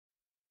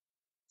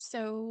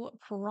So,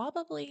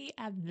 probably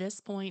at this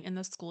point in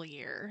the school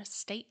year,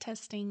 state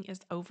testing is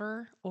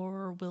over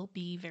or will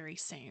be very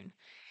soon.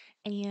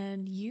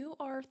 And you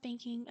are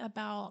thinking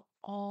about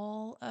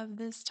all of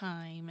this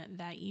time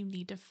that you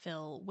need to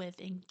fill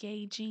with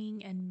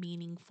engaging and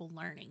meaningful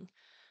learning.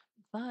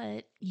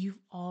 But you've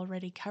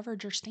already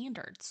covered your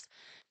standards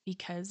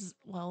because,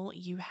 well,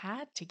 you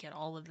had to get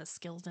all of the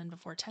skills in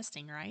before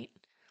testing, right?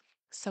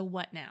 So,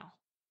 what now?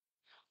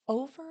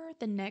 Over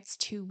the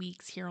next 2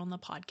 weeks here on the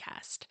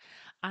podcast,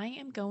 I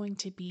am going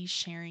to be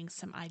sharing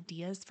some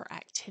ideas for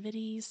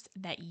activities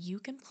that you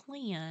can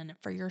plan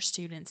for your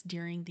students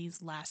during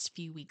these last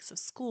few weeks of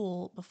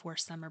school before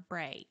summer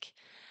break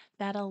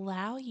that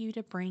allow you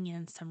to bring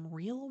in some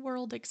real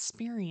world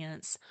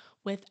experience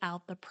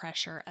without the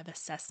pressure of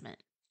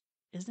assessment.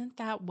 Isn't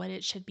that what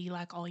it should be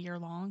like all year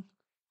long?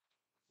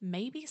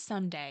 Maybe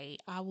someday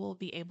I will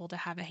be able to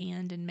have a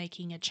hand in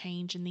making a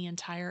change in the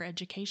entire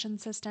education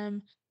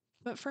system.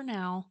 But for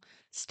now,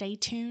 stay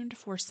tuned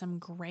for some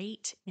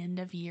great end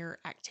of year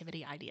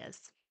activity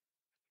ideas.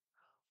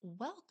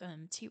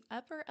 Welcome to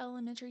Upper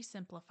Elementary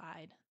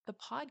Simplified, the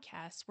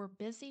podcast where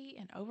busy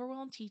and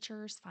overwhelmed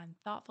teachers find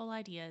thoughtful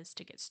ideas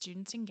to get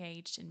students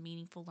engaged in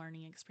meaningful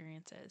learning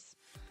experiences.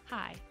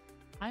 Hi,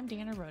 I'm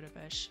Danna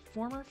Rodebush,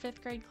 former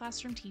fifth grade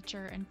classroom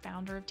teacher and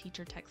founder of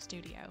Teacher Tech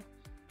Studio.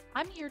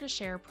 I'm here to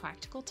share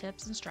practical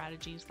tips and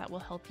strategies that will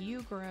help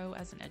you grow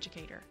as an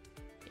educator.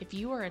 If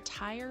you are a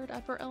tired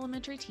upper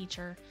elementary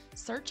teacher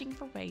searching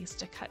for ways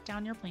to cut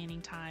down your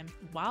planning time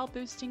while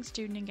boosting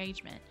student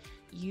engagement,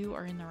 you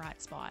are in the right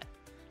spot.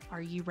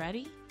 Are you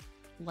ready?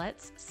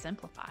 Let's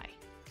simplify.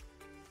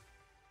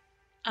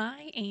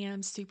 I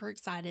am super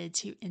excited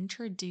to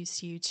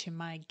introduce you to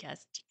my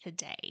guest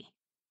today.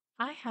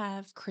 I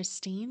have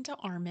Christine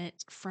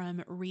DeArmitt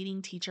from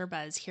Reading Teacher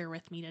Buzz here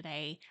with me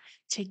today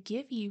to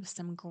give you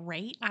some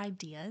great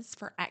ideas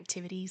for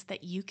activities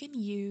that you can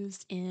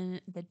use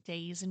in the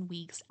days and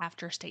weeks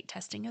after state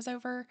testing is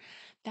over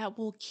that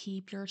will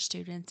keep your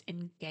students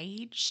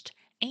engaged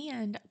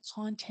and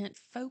content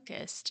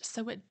focused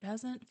so it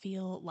doesn't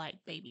feel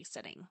like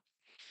babysitting.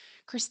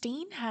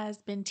 Christine has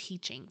been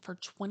teaching for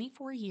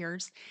 24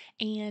 years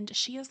and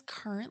she is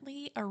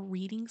currently a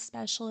reading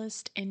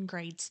specialist in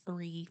grades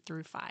 3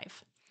 through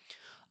 5.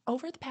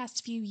 Over the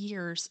past few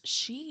years,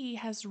 she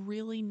has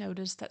really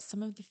noticed that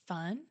some of the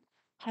fun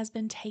has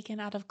been taken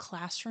out of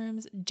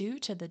classrooms due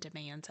to the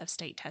demands of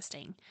state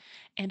testing,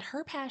 and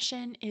her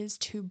passion is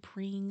to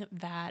bring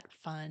that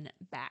fun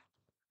back.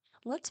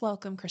 Let's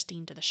welcome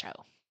Christine to the show.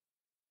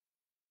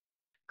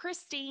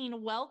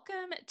 Christine,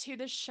 welcome to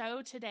the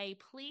show today.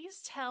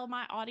 Please tell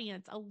my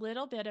audience a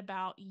little bit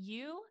about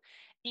you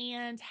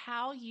and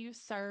how you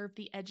serve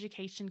the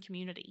education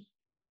community.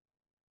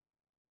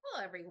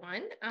 Hello,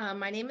 everyone.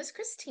 My name is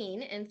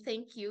Christine, and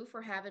thank you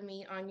for having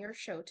me on your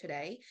show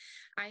today.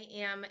 I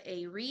am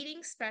a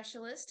reading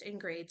specialist in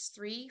grades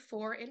 3,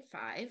 4, and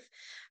 5.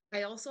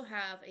 I also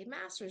have a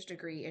master's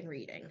degree in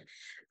reading.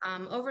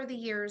 Over the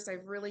years,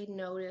 I've really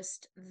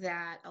noticed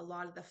that a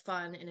lot of the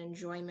fun and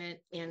enjoyment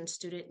and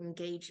student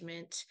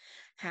engagement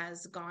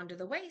has gone to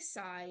the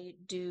wayside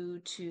due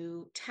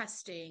to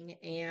testing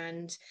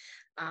and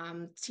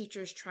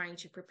teachers trying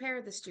to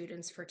prepare the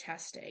students for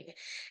testing.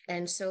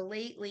 And so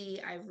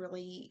lately, I've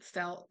really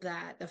felt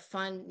that the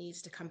fun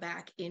needs to come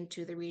back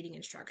into the reading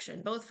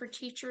instruction, both for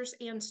teachers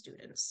and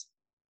students.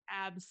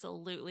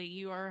 Absolutely.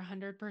 You are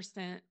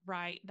 100%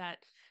 right that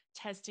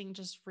testing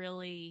just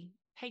really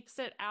takes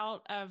it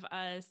out of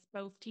us,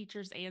 both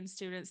teachers and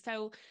students.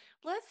 So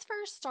let's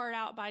first start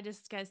out by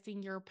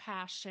discussing your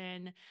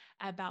passion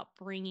about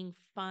bringing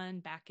fun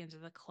back into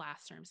the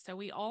classroom. So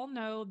we all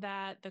know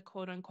that the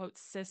quote unquote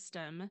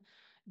system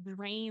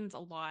drains a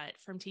lot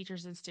from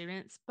teachers and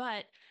students,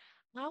 but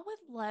I would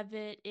love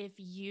it if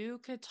you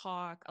could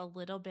talk a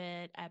little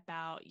bit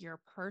about your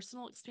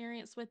personal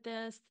experience with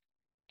this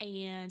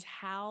and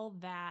how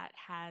that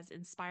has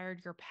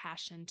inspired your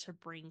passion to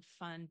bring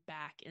fun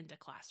back into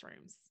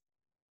classrooms.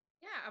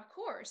 Yeah, of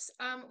course.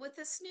 With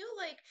this new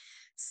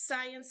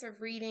science of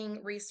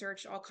reading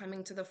research all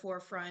coming to the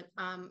forefront,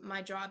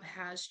 my job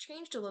has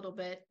changed a little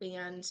bit,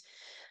 and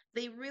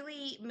they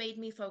really made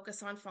me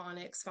focus on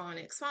phonics,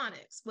 phonics,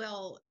 phonics.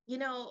 Well,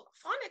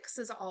 phonics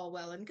is all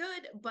well and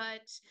good,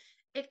 but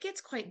it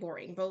gets quite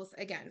boring, both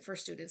again for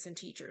students and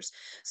teachers.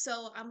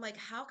 So I'm like,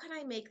 how can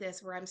I make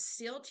this where I'm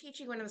still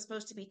teaching when I'm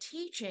supposed to be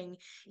teaching,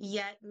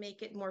 yet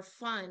make it more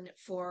fun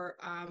for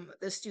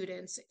the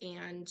students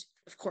and,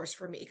 of course,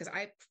 for me, because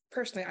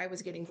I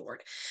was getting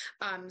bored.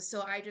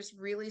 So I just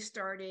really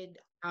started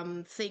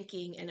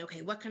thinking and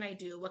okay, what can I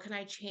do? What can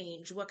I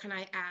change? What can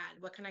I add?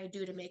 What can I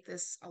do to make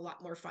this a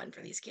lot more fun for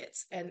these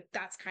kids? And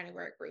that's kind of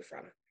where it grew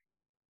from.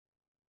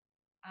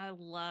 I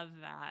love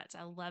that.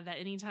 I love that.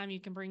 Anytime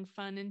you can bring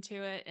fun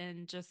into it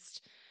and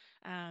just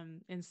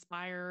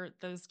inspire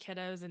those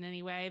kiddos in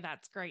any way,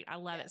 that's great. I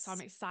love it. So I'm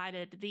Yes.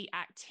 excited. The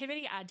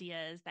activity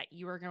ideas that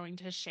you are going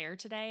to share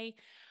today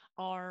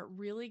are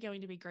really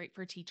going to be great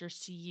for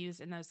teachers to use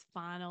in those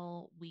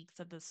final weeks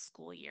of the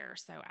school year.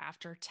 So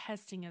after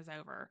testing is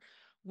over,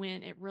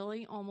 when it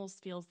really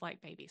almost feels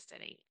like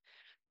babysitting.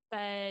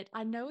 But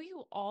I know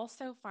you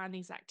also find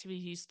these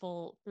activities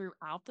useful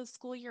throughout the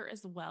school year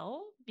as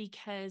well,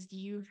 because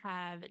you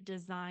have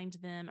designed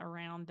them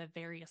around the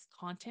various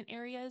content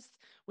areas,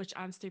 which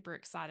I'm super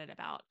excited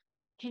about.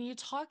 Can you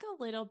talk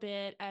a little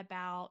bit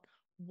about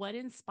what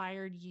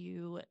inspired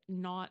you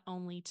not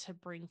only to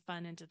bring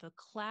fun into the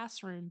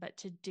classroom, but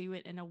to do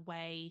it in a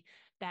way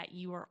that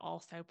you are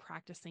also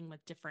practicing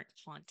with different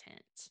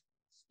content?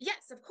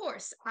 Yes, of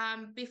course.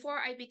 Before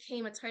I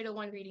became a Title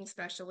I reading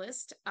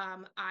specialist,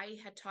 I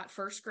had taught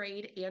first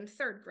grade and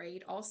third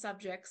grade, all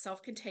subjects,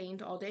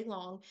 self-contained all day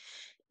long.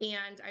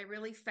 And I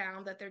really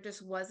found that there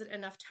just wasn't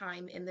enough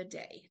time in the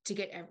day to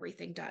get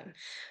everything done.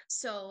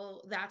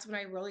 So that's when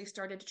I really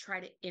started to try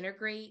to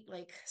integrate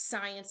like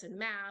science and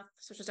math,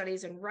 social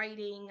studies and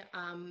writing,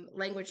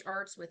 language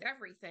arts with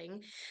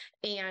everything.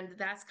 And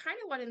that's kind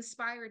of what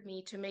inspired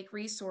me to make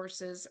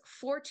resources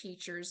for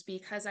teachers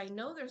because I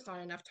know there's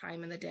not enough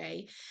time in the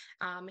day.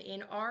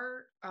 In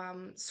our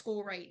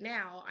school right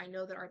now, I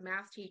know that our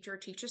math teacher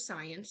teaches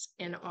science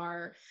and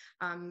our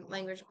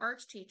language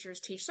arts teachers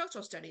teach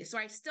social studies. So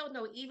I still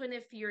know even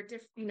if you're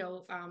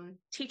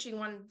teaching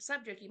one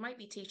subject, you might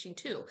be teaching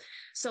two.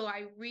 So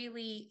I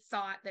really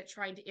thought that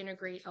trying to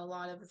integrate a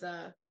lot of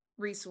the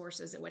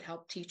resources that would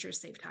help teachers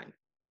save time.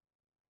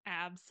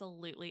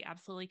 Absolutely,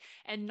 absolutely.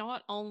 And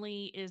not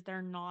only is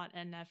there not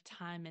enough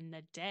time in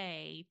the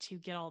day to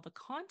get all the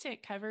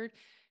content covered,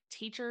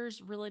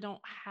 teachers really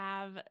don't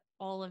have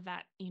all of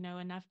that,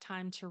 enough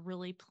time to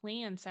really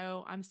plan.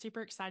 So I'm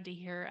super excited to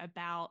hear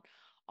about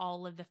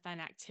all of the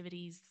fun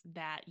activities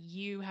that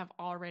you have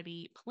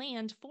already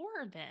planned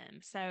for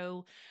them.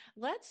 So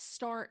let's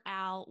start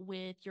out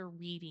with your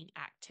reading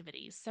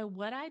activities. So,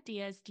 what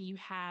ideas do you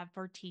have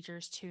for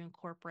teachers to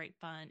incorporate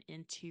fun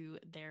into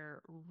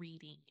their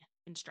reading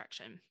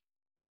instruction?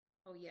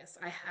 Oh, yes,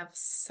 I have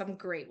some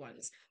great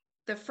ones.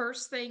 The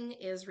first thing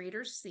is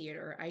Reader's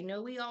Theater. I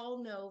know we all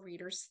know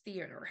Reader's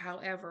Theater.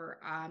 However,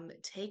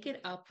 take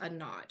it up a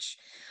notch.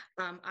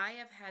 I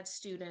have had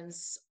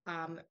students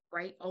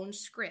write own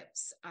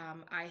scripts.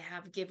 I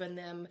have given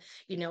them,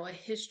 a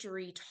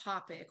history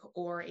topic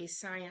or a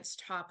science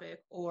topic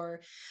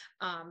or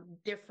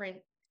different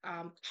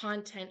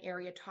content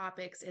area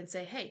topics and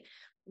say, hey,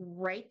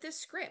 write this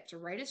script,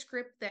 write a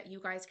script that you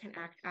guys can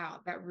act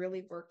out. That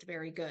really worked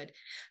very good.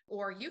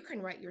 Or you can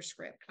write your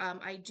script.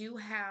 I do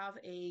have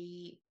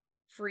a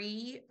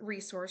free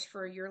resource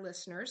for your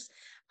listeners.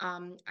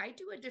 I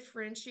do a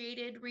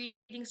differentiated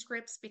reading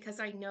scripts because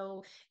I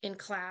know in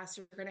class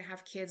you're going to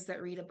have kids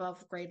that read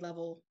above grade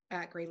level,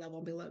 at grade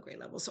level, below grade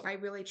level. So I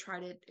really try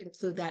to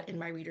include that in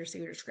my reader's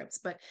theater scripts.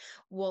 But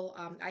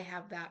I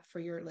have that for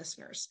your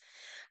listeners.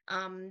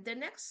 The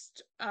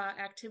next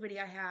activity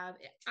I have,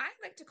 I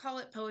like to call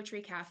it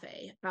Poetry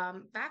Cafe.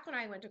 Back when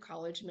I went to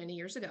college many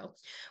years ago,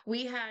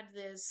 we had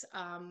this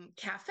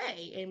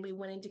cafe and we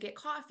went in to get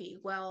coffee.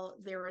 Well,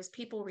 there was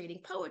people reading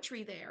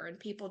poetry there and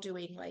people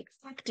doing like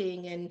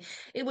acting, and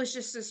it was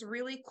just this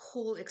really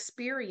cool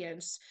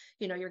experience.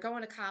 You're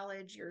going to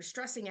college, you're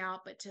stressing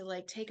out, but to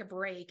like take a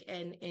break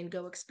and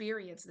go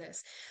experience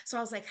this. So I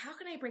was like, how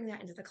can I bring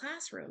that into the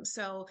classroom?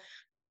 So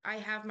I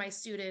have my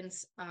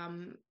students,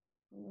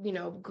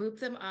 group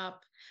them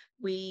up.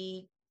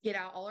 We get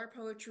out all our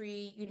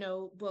poetry,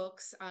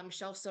 books.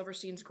 Shelf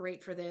Silverstein's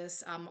great for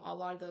this. A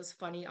lot of those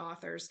funny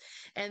authors.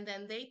 And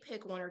then they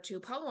pick one or two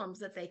poems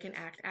that they can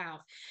act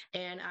out.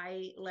 And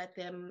I let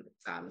them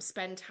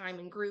spend time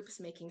in groups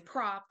making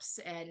props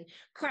and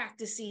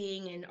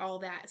practicing and all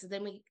that. So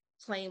then we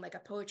playing like a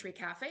poetry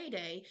cafe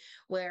day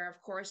where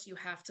of course you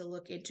have to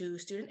look into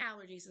student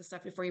allergies and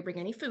stuff before you bring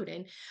any food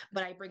in,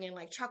 but I bring in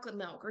like chocolate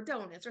milk or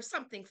donuts or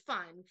something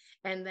fun.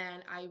 And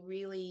then I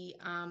really,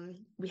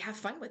 we have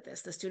fun with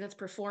this. The students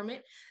perform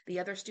it. The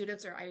other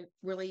students I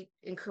really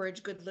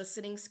encourage good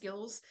listening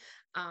skills.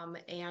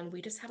 And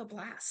we just have a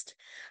blast.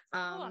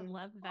 Oh, I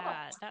love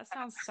that. That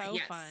sounds so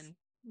Yes, fun.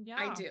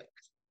 I Yeah. do.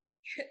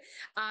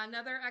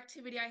 Another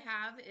activity I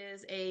have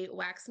is a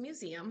wax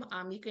museum.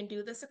 You can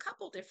do this a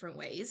couple different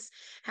ways.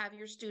 Have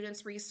your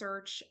students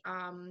research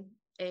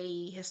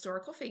a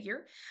historical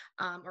figure,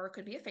 or it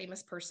could be a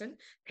famous person,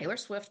 Taylor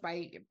Swift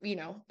by,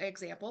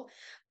 example.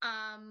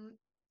 Um,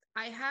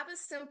 I have a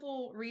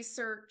simple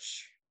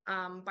research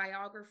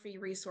biography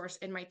resource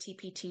in my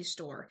TPT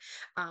store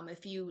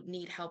if you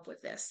need help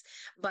with this.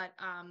 But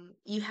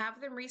you have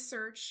them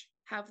research,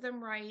 have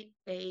them write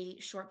a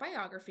short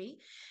biography.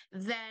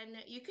 Then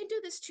you can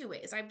do this two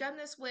ways. I've done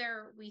this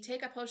where we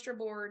take a poster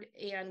board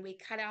and we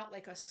cut out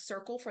like a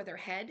circle for their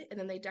head, and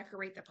then they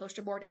decorate the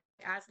poster board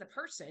as the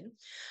person.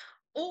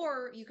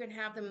 Or you can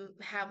have them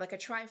have like a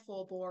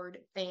trifold board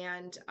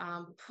and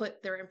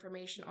put their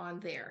information on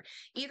there.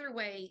 Either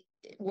way,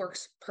 it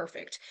works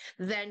perfect.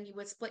 Then you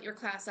would split your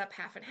class up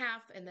half and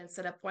half and then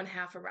set up one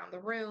half around the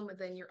room. And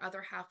then your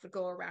other half would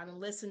go around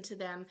and listen to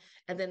them.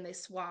 And then they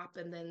swap.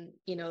 And then,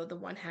 the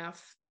one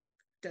half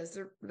does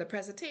the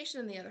presentation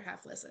and the other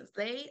half listens.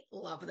 They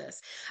love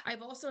this.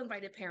 I've also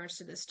invited parents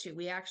to this too.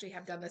 We actually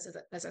have done this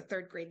as a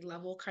third grade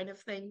level kind of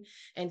thing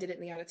and did it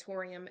in the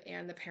auditorium,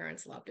 and the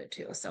parents loved it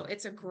too. So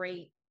it's a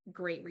great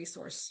great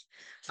resource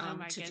Oh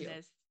my to do.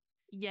 goodness.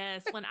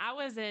 Yes, when I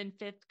was in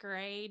fifth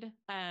grade,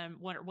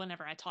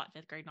 whenever I taught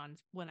fifth grade on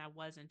when I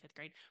was in fifth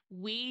grade,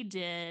 we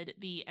did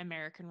the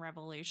American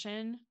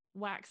Revolution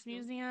Wax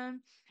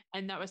Museum,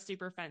 and that was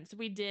super fun. So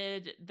we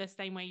did the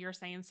same way you're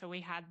saying. So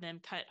we had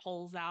them cut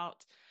holes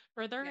out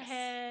for their Yes.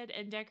 head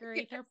and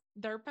decorate Yes.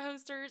 their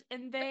posters,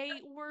 and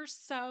they were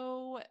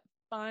so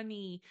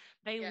funny.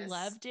 They Yes.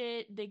 loved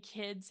it. The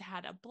kids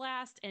had a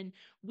blast, and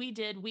we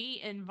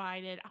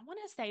invited, I want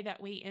to say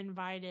that we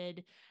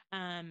invited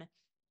um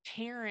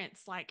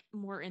parents like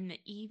more in the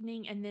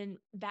evening, and then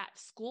that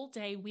school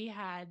day we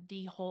had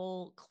the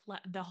whole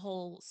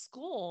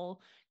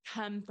school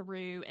come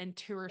through and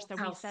tour. So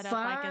we How set up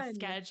like a fun.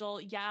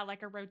 schedule, yeah,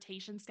 like a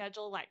rotation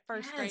schedule, like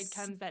first grade Yes.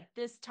 comes at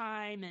this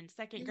time and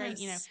second grade,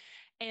 Yes.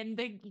 and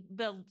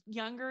the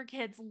younger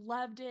kids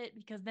loved it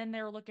because then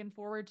they were looking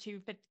forward to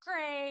fifth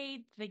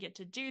grade, they get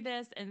to do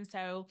this. And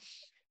so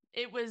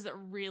it was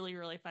really,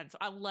 really fun. So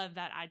I love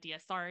that idea.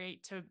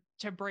 Sorry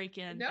to break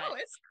in, No, but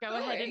it's go cool.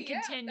 ahead and Yeah,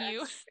 continue.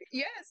 that's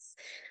yes.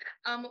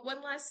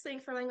 One last thing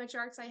for language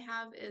arts I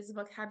have is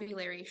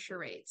vocabulary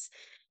charades.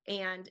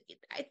 And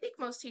I think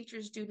most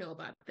teachers do know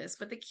about this,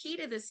 but the key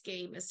to this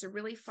game is to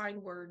really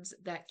find words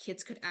that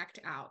kids could act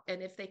out.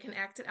 And if they can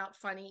act it out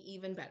funny,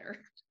 even better.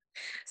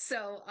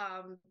 So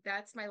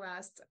that's my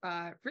last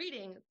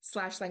reading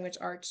slash language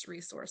arts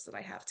resource that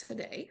I have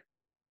today.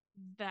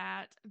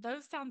 That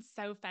those sound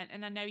so fun.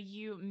 And I know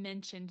you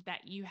mentioned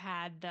that you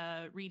had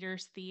the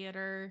Readers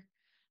Theater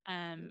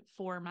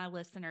for my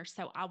listeners.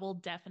 So I will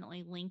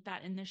definitely link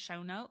that in the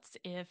show notes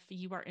if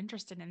you are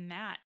interested in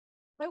that.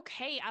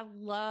 Okay, I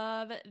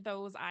love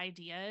those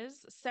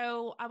ideas.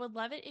 So I would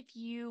love it if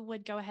you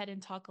would go ahead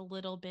and talk a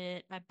little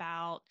bit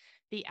about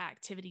the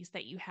activities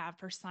that you have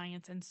for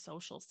science and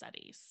social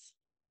studies.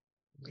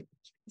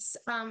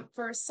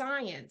 For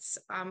science,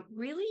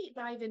 really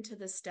dive into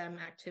the STEM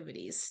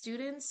activities.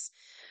 Students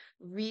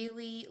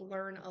really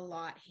learn a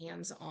lot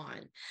hands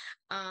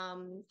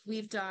on.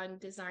 We've done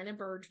design a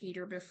bird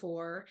feeder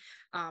before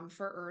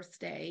for Earth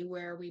Day,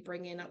 where we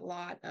bring in a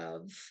lot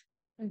of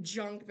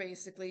junk,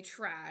 basically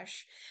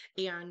trash,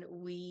 and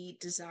we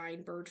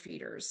design bird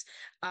feeders.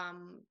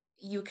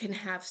 You can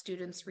have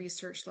students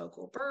research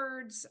local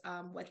birds,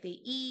 what they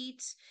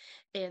eat,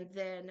 and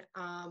then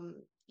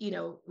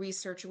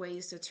research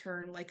ways to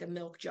turn like a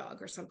milk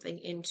jug or something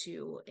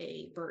into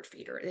a bird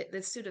feeder.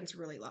 The students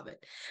really love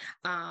it.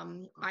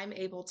 I'm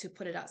able to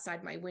put it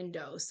outside my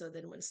window, so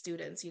then when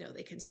students,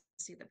 they can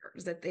see the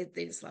birds, that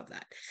they just love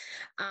that.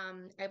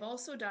 I've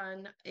also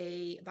done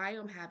a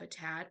biome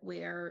habitat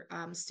where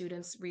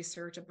students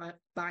research a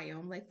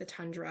biome like the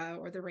tundra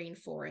or the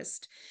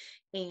rainforest,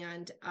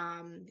 and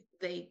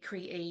they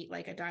create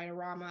like a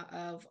diorama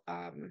of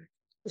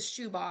the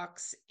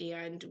shoebox.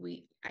 And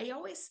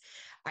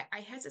I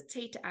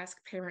hesitate to ask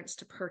parents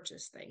to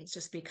purchase things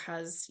just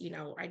because,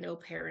 I know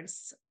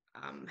parents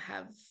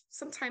have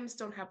sometimes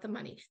don't have the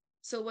money.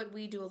 So what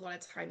we do a lot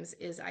of times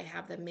is I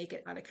have them make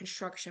it out of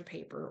construction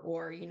paper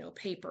or,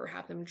 paper,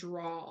 have them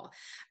draw.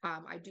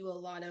 I do a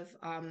lot of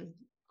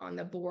on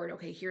the board,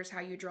 okay, here's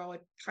how you draw a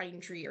pine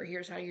tree, or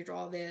here's how you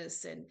draw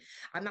this. And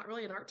I'm not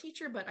really an art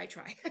teacher, but I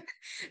try.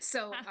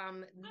 So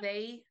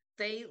they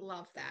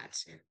love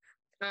that.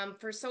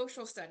 For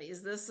social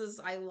studies,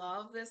 I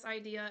love this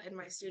idea, and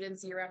my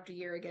students year after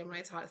year, again, when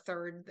I taught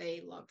third,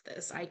 they loved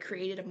this. I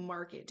created a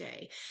market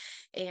day,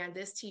 and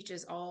this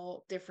teaches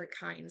all different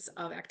kinds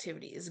of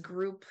activities,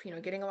 group,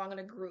 getting along in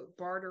a group,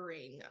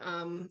 bartering,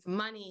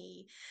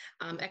 money,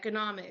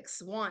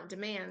 economics, want,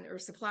 demand, or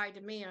supply,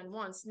 demand,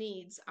 wants,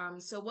 needs.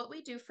 So what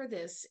we do for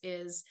this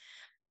is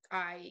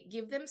I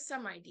give them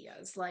some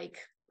ideas like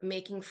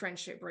making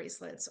friendship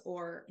bracelets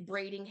or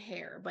braiding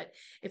hair. But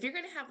if you're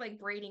going to have like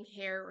braiding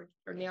hair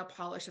or nail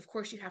polish, of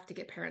course you have to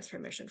get parents'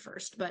 permission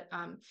first. But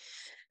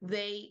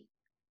they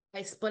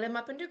I split them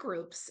up into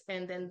groups,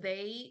 and then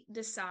they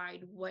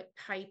decide what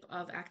type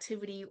of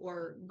activity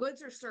or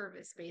goods or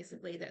service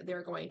basically that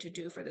they're going to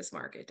do for this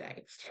market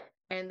day.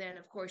 And then,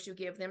 of course, you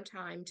give them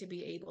time to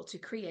be able to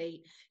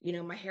create,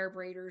 my hair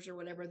braiders or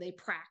whatever they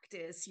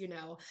practice.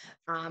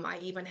 I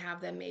even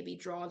have them maybe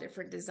draw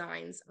different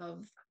designs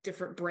of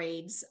different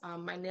braids.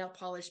 My nail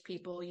polish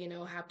people,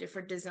 have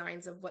different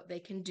designs of what they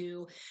can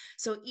do.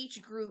 So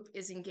each group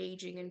is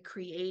engaging in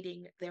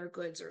creating their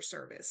goods or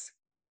service.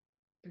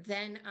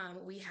 Then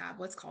we have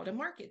what's called a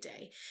market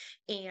day.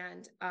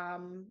 And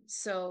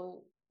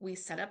so we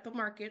set up a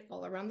market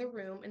all around the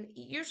room. And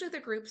usually the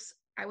groups,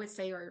 I would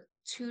say, are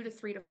 2 to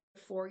 3 to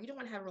 4. You don't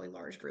want to have really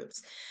large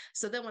groups.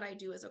 So then what I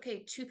do is,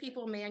 okay, 2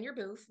 people man your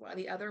booth while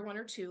the other 1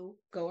 or 2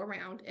 go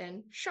around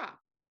and shop.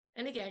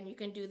 And again, you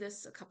can do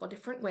this a couple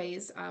different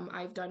ways.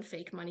 I've done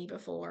fake money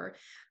before.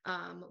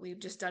 We've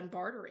just done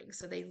bartering.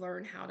 So they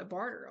learn how to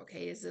barter.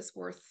 Okay, is this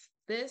worth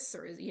this,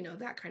 or is,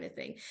 that kind of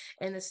thing.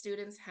 And the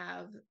students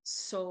have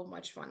so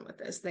much fun with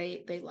this.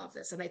 They love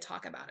this and they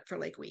talk about it for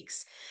like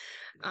weeks.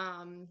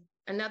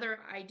 Another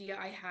idea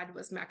I had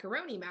was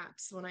macaroni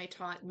maps. When I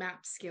taught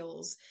map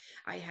skills,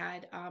 I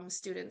had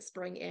students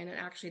bring in, and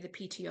actually the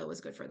PTO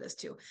was good for this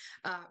too,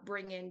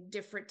 bring in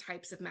different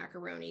types of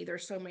macaroni.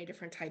 There's so many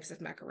different types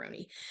of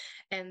macaroni.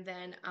 And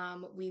then I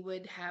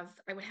would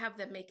have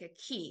them make a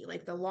key,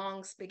 like the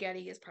long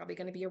spaghetti is probably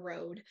going to be a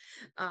road.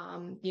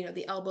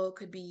 The elbow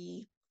could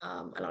be,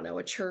 I don't know,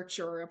 a church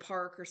or a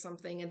park or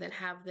something, and then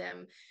have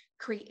them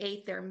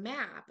create their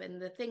map.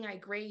 And the thing I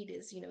grade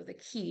is, the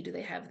key. Do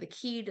they have the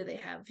key? Do they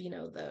have,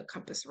 the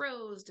compass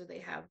rose? Do they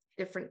have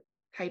different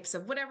types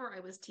of whatever I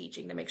was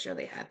teaching to make sure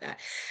they had that?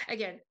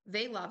 Again,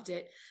 they loved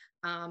it.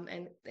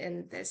 And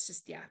that's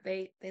just, yeah,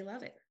 they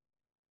love it.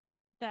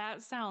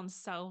 That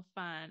sounds so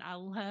fun. I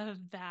love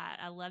that.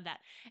 I love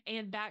that.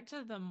 And back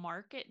to the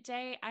market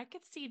day, I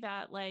could see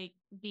that like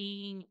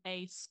being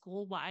a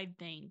school-wide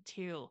thing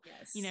too.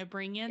 Yes.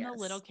 Bring in the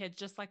little Yes. kids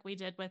just like we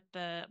did with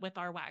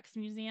our wax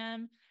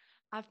museum.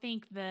 I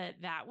think that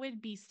that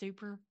would be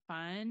super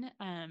fun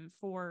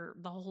for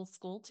the whole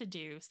school to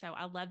do. So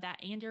I love that.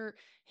 And you're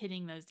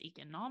hitting those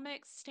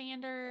economic Yes.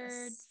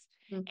 standards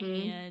Mm-hmm.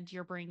 and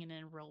you're bringing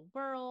in real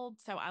world.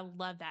 So I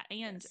love that.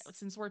 And Yes.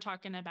 since we're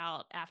talking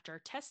about after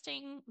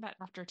testing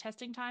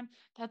time,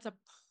 that's a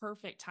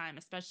perfect time,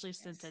 especially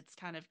since Yes. it's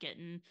kind of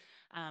getting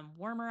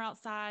warmer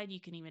outside. You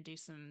can even do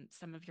some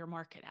of your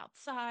market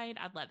outside.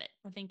 I love it.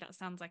 I think that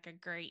sounds like a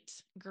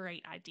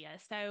great idea.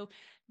 So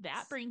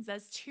that brings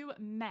us to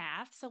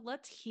math. So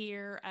let's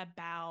hear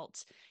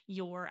about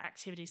your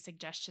activity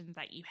suggestions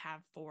that you have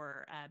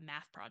for a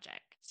math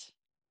project.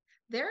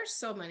 There are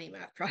so many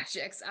math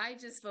projects. I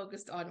just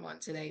focused on one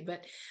today,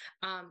 but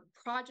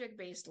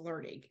project-based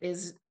learning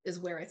is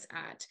where it's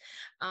at.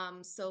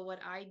 So what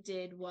I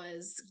did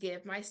was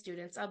give my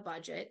students a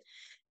budget,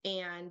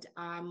 and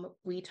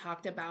we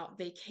talked about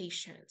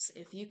vacations.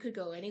 If you could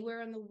go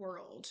anywhere in the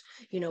world,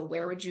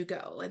 where would you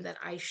go? And then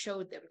I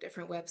showed them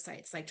different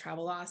websites like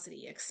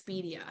Travelocity,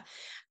 Expedia,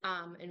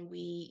 and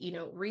we,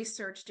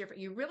 research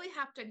different. You really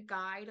have to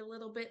guide a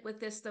little bit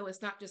with this, though.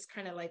 It's not just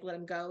kind of like let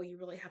them go. You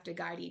really have to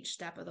guide each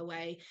step of the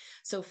way.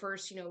 So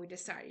first, we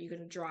decided, are you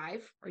going to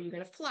drive or are you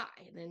going to fly?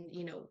 And then,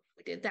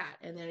 we did that.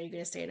 And then are you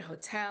going to stay in a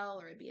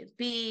hotel or a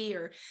B&B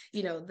or,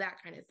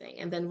 that kind of thing.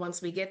 And then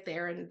once we get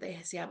there and they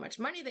see how much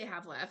money they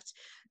have left,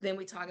 then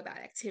we talk about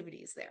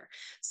activities there.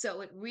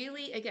 So it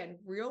really, again,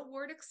 real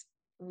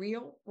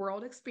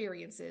world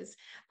experiences,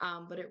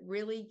 but it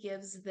really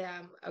gives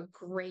them a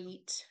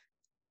great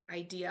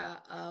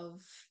idea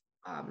of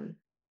um,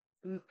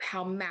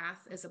 how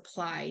math is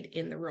applied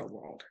in the real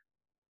world.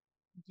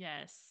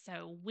 Yes.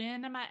 So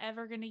when am I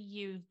ever going to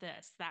use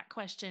this? That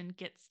question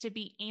gets to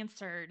be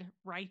answered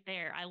right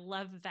there. I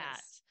love that.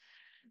 Yes.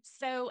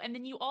 So, and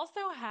then you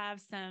also have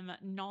some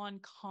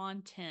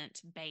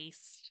non-content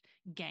based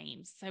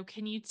games. So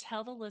can you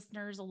tell the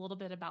listeners a little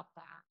bit about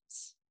that?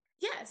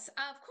 Yes,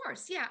 of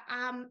course. Yeah.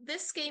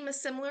 This game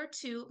is similar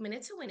to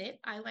Minute to Win It.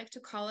 I like to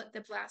call it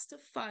the Blast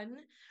of Fun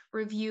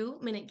Review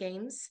Minute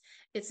Games.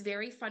 It's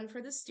very fun for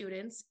the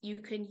students. You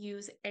can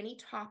use any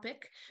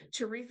topic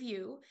to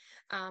review.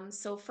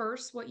 So,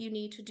 first, what you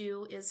need to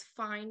do is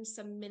find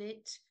some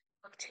minute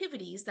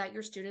activities that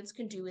your students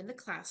can do in the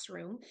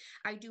classroom.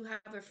 I do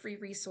have a free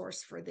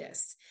resource for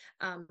this.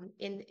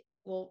 In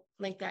We'll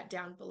link that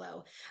down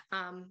below.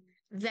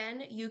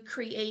 Then you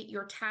create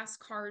your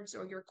task cards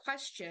or your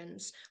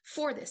questions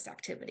for this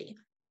activity.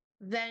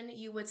 Then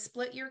you would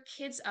split your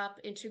kids up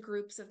into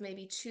groups of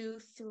maybe 2,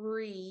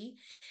 3,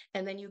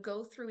 and then you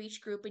go through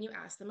each group and you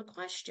ask them a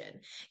question.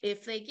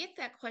 If they get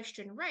that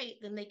question right,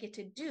 then they get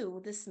to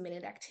do this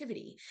minute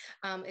activity.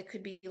 It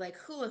could be like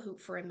hula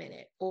hoop for a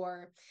minute,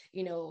 or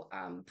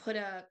put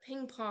a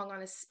ping pong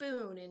on a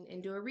spoon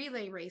and do a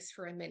relay race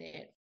for a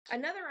minute.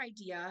 Another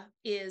idea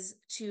is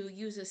to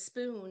use a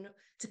spoon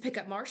to pick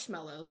up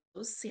marshmallows,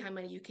 see how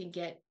many you can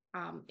get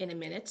in a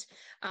minute.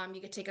 You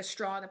could take a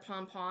straw and a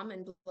pom pom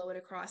and blow it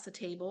across the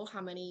table,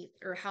 how many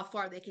or how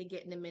far they can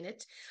get in a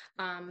minute.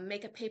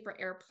 Make a paper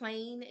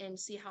airplane and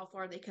see how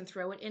far they can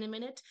throw it in a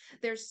minute.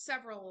 There's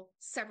several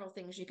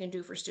things you can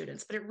do for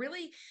students, but it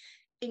really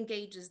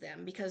engages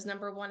them because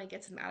number one, it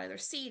gets them out of their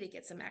seat, it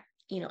gets them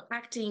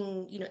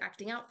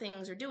acting out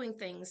things or doing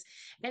things,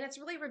 and it's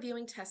really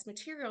reviewing test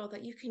material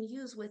that you can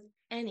use with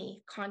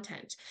any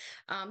content.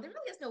 There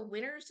really is no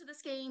winners to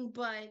this game,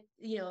 but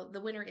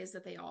the winner is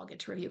that they all get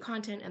to review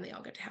content and they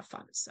all get to have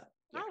fun. So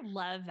yeah. I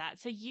love that.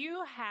 So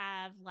you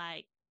have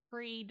like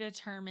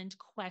predetermined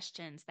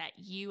questions that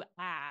you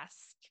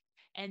ask.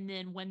 And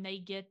then when they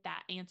get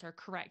that answer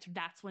correct,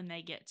 that's when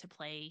they get to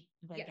play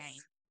the game.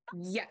 Yes.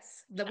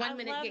 Yes. The I 1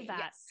 minute love game. that.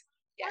 Yes.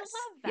 I Yes.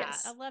 love that.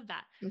 I Yes. love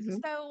that. Mm-hmm.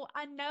 So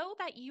I know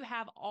that you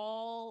have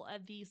all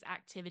of these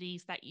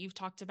activities that you've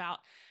talked about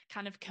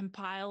kind of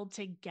compiled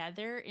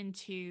together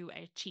into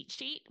a cheat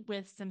sheet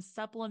with some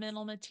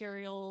supplemental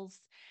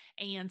materials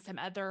and some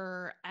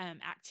other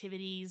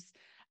activities.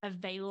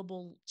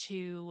 available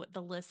to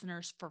the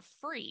listeners for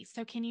free.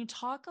 So, can you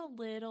talk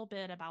a little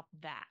bit about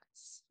that?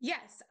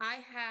 Yes,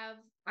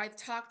 I've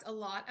talked a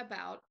lot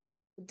about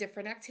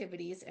different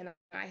activities, and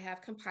I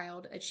have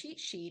compiled a cheat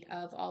sheet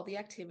of all the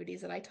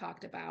activities that I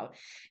talked about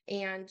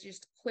and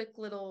just quick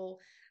little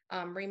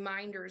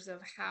reminders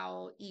of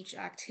how each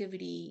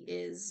activity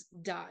is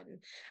done.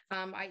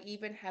 I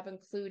even have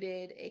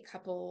included a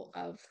couple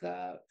of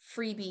the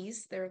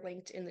freebies, they're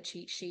linked in the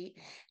cheat sheet,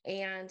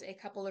 and a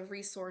couple of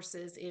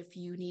resources if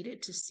you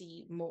needed to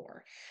see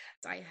more.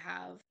 I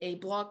have a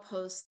blog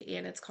post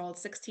and it's called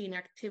 16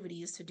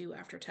 Activities to Do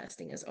After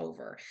Testing is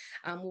Over.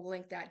 We'll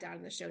link that down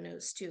in the show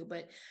notes too.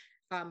 But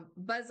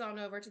buzz on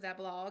over to that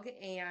blog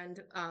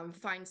and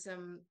find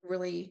some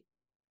really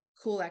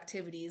cool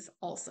activities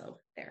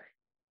also there.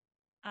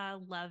 I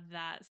love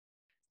that.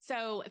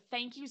 So,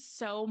 thank you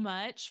so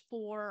much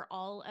for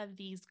all of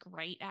these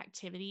great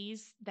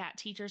activities that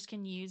teachers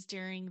can use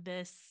during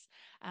this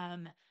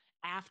um,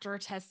 after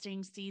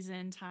testing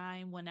season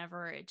time,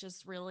 whenever it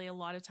just really a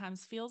lot of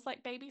times feels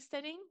like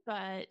babysitting.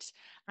 But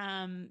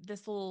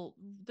this will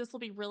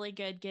be really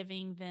good,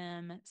 giving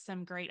them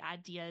some great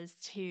ideas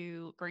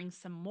to bring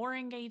some more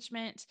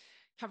engagement,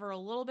 cover a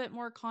little bit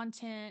more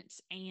content,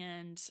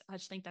 and I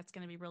just think that's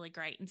going to be really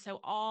great. And so,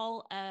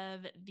 all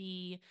of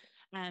the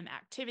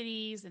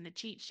activities and the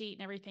cheat sheet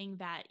and everything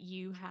that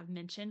you have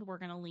mentioned, we're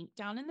going to link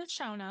down in the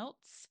show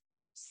notes.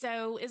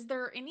 So, is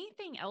there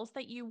anything else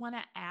that you want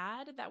to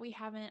add that we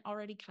haven't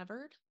already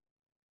covered?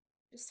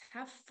 Just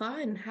have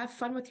fun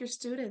with your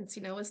students.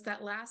 It's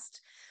that last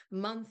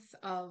month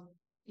of,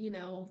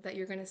 that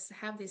you're going to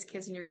have these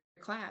kids in your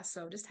class.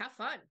 So just have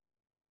fun.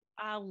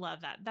 I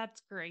love that.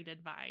 That's great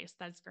advice.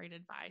 That's great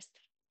advice.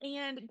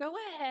 And go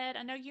ahead.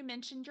 I know you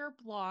mentioned your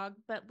blog,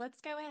 but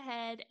let's go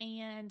ahead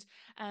and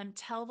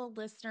tell the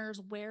listeners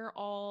where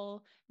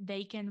all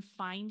they can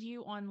find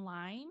you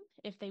online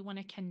if they want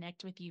to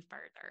connect with you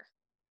further.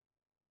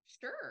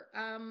 Sure.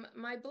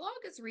 My blog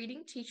is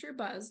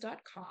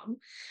readingteacherbuzz.com.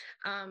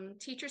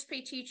 Teachers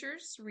Pay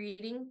Teachers,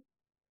 Reading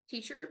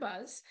Teacher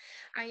Buzz.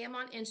 I am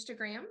on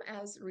Instagram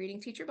as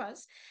Reading Teacher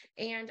Buzz,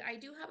 and I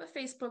do have a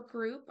Facebook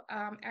group,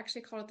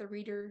 actually called the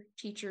Reader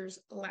Teachers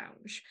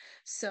Lounge.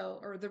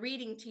 Or the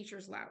Reading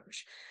Teachers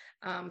Lounge.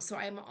 So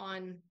I'm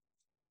on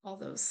all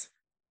those.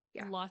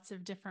 Yeah. Lots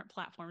of different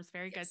platforms.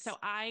 Very good. So Yes.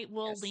 I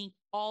will Yes. link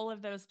all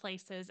of those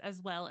places as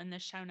well in the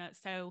show notes.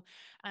 So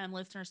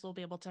listeners will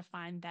be able to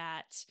find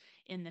that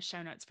in the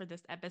show notes for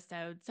this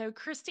episode. So,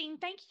 Christine,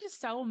 thank you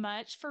so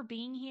much for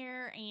being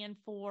here and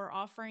for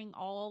offering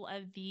all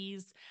of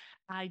these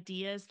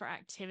ideas for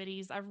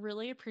activities. I've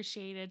really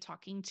appreciated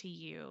talking to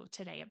you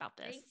today about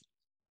this.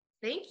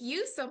 Thank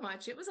you so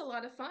much. It was a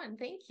lot of fun.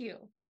 Thank you.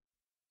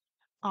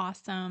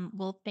 Awesome.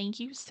 Well, thank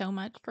you so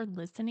much for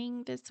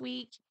listening this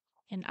week.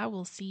 And I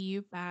will see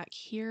you back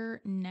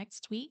here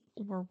next week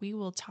where we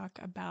will talk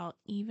about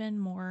even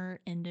more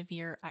end of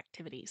year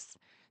activities.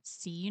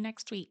 See you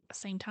next week,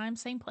 same time,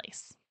 same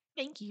place.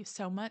 Thank you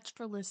so much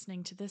for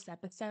listening to this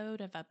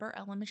episode of Upper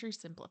Elementary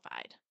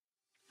Simplified.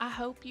 I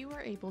hope you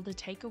are able to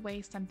take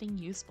away something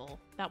useful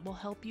that will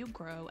help you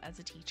grow as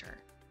a teacher.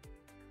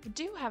 I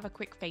do have a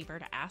quick favor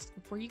to ask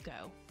before you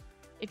go.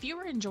 If you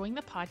are enjoying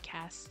the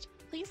podcast,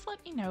 please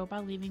let me know by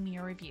leaving me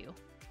a review.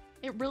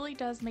 It really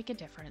does make a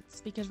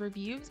difference because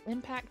reviews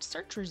impact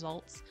search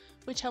results,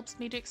 which helps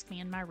me to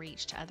expand my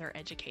reach to other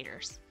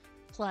educators.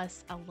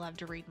 Plus, I love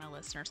to read my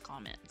listeners'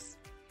 comments.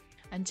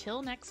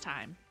 Until next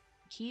time,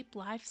 keep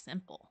life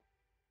simple.